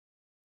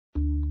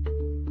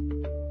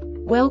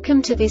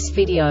Welcome to this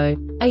video.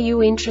 Are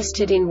you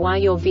interested in why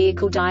your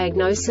vehicle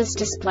diagnosis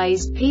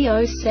displays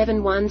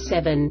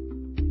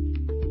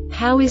P0717?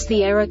 How is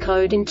the error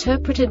code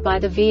interpreted by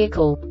the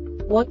vehicle?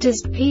 What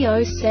does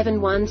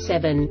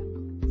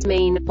P0717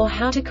 mean, or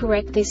how to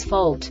correct this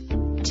fault?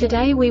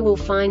 Today we will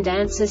find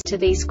answers to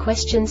these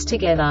questions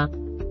together.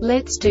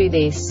 Let's do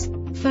this.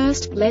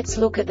 First, let's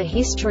look at the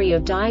history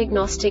of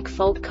diagnostic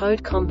fault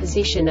code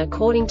composition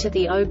according to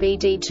the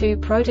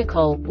OBD2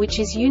 protocol, which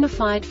is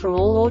unified for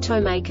all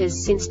automakers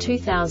since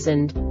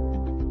 2000.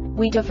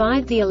 We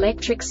divide the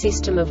electric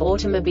system of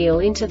automobile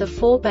into the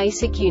four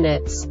basic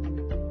units: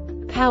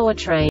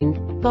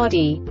 powertrain,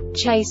 body,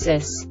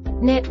 chassis,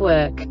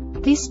 network.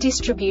 This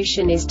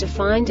distribution is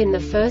defined in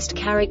the first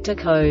character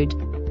code.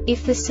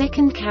 If the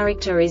second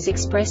character is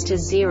expressed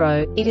as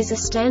 0, it is a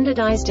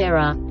standardized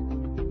error.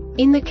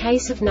 In the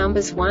case of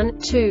numbers 1,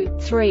 2,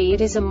 3,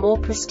 it is a more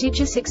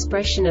prestigious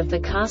expression of the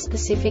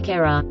car-specific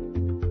error.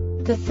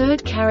 The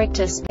third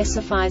character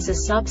specifies a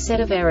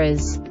subset of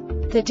errors.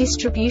 The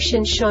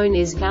distribution shown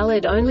is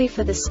valid only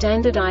for the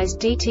standardized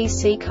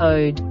DTC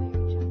code.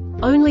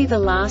 Only the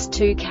last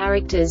two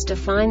characters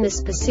define the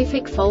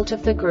specific fault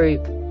of the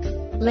group.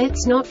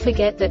 Let's not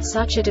forget that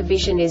such a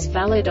division is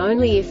valid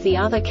only if the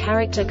other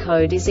character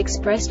code is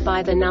expressed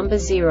by the number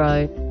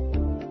 0.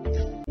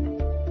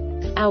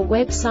 Our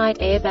website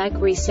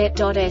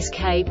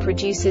airbagreset.sk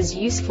produces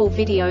useful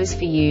videos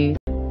for you.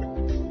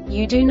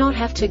 You do not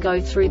have to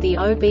go through the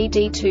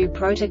OBD2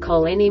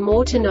 protocol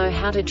anymore to know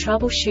how to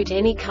troubleshoot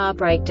any car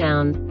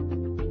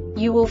breakdown.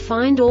 You will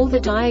find all the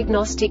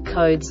diagnostic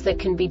codes that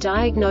can be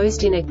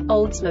diagnosed in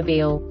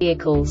Oldsmobile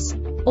vehicles.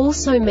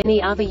 Also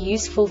many other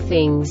useful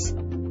things.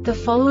 The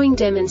following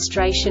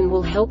demonstration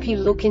will help you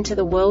look into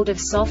the world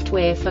of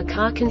software for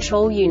car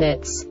control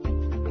units.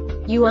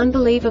 You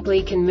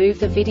unbelievably can move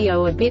the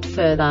video a bit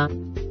further.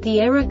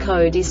 The error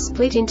code is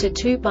split into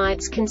 2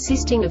 bytes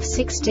consisting of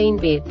 16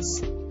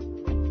 bits.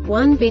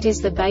 1 bit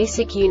is the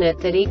basic unit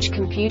that each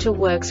computer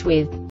works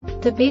with.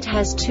 The bit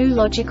has 2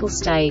 logical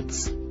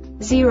states: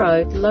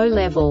 0, low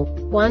level,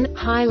 1,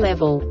 high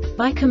level.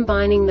 By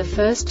combining the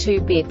first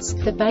 2 bits,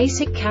 the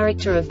basic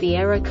character of the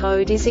error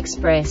code is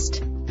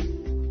expressed.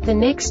 The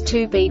next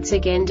 2 beats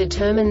again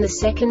determine the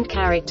second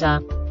character.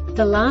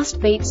 The last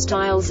beat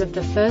styles of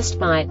the first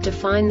byte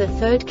define the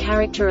third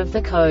character of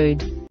the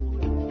code.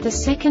 The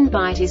second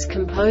byte is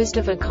composed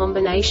of a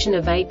combination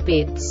of 8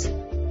 bits.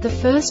 The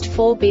first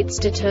 4 bits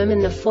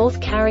determine the fourth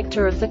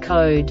character of the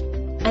code.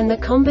 And the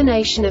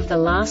combination of the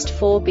last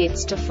 4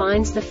 bits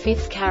defines the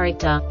fifth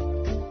character.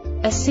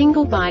 A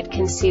single byte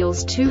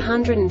conceals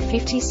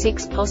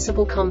 256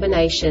 possible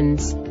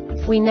combinations.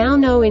 We now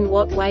know in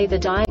what way the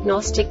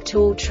diagnostic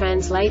tool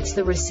translates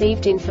the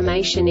received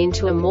information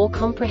into a more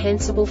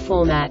comprehensible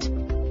format.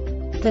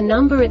 The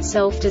number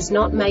itself does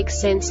not make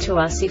sense to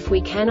us if we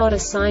cannot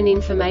assign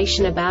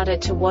information about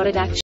it to what it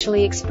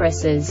actually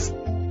expresses.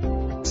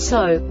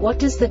 So, what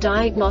does the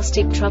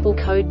Diagnostic Trouble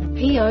Code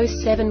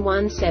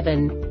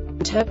P0717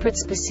 interpret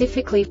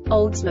specifically for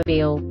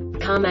Oldsmobile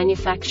car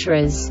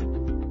manufacturers?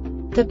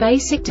 The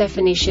basic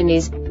definition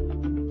is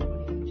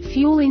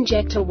fuel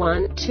injector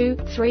 1, 2,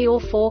 3 or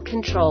 4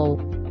 control.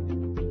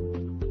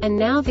 And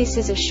now this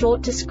is a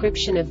short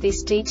description of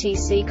this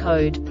DTC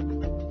code.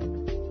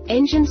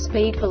 Engine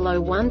speed below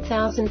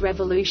 1000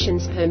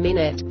 revolutions per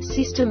minute,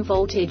 system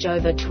voltage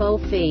over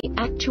 12 V,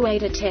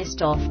 actuator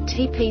test off,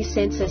 TP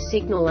sensor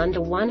signal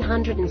under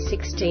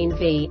 116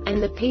 V,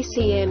 and the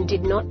PCM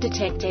did not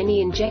detect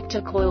any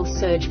injector coil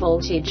surge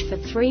voltage for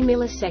 3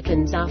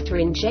 milliseconds after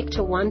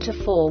injector 1 to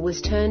 4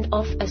 was turned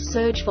off. A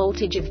surge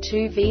voltage of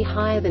 2 V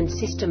higher than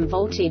system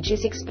voltage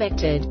is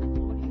expected.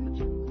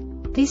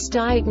 This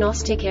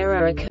diagnostic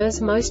error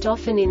occurs most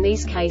often in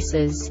these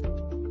cases: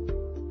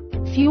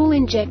 fuel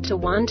injector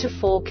 1 to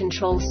 4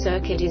 control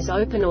circuit is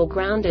open or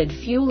grounded.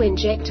 Fuel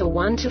injector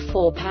 1 to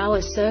 4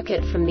 power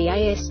circuit from the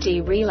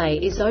ASD relay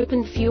is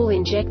open. Fuel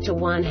injector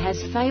 1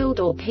 has failed,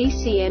 or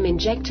PCM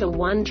injector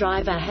 1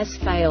 driver has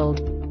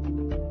failed.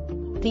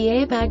 The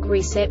Airbag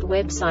Reset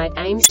website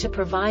aims to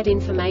provide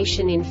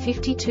information in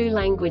 52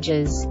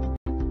 languages.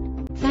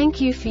 Thank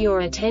you for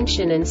your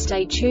attention and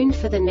stay tuned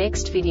for the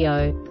next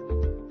video.